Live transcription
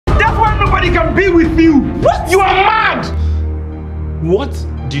That's why nobody can be with you. What? You are mad. What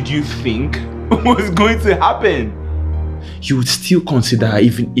did you think was going to happen? You would still consider her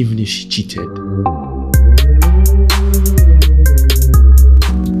even if she cheated.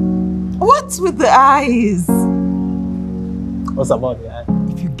 What's with the eyes? What's about the eye?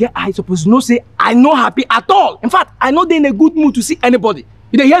 If you get eyes, suppose no say I no happy at all. In fact, I know they in a good mood to see anybody.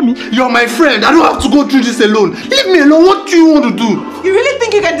 You dey hear me? You're my friend. I don't have to go through this alone. Leave me alone. What do you want to do? You really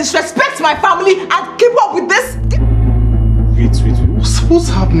think you can disrespect my family and keep up with this? Wait. What's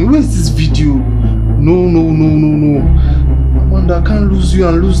happening? Where is this video? No. Amanda, I can't lose you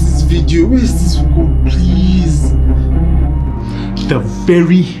and lose this video. Where is this code, please? The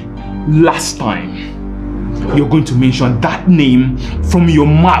very last time you're going to mention that name from your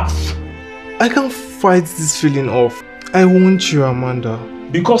mouth. I can't fight this feeling off. I want you, Amanda.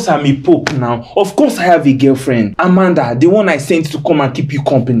 Because I'm a pope now, of course I have a girlfriend. Amanda, the one I sent to come and keep you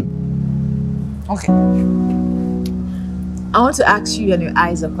company. Okay. I want to ask you and your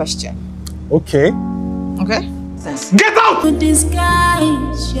eyes a question. Okay. Okay? Get out! This guy,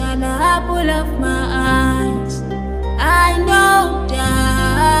 you're the apple of my eyes. I know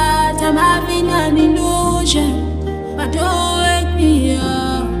that I'm having an illusion, but don't wake me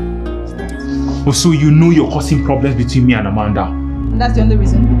up. Oh, so you know you're causing problems between me and Amanda? And that's the only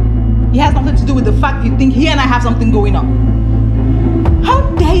reason? It has nothing to do with the fact you think he and I have something going on. How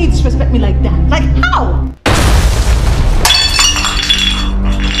dare you disrespect me like that? Like how?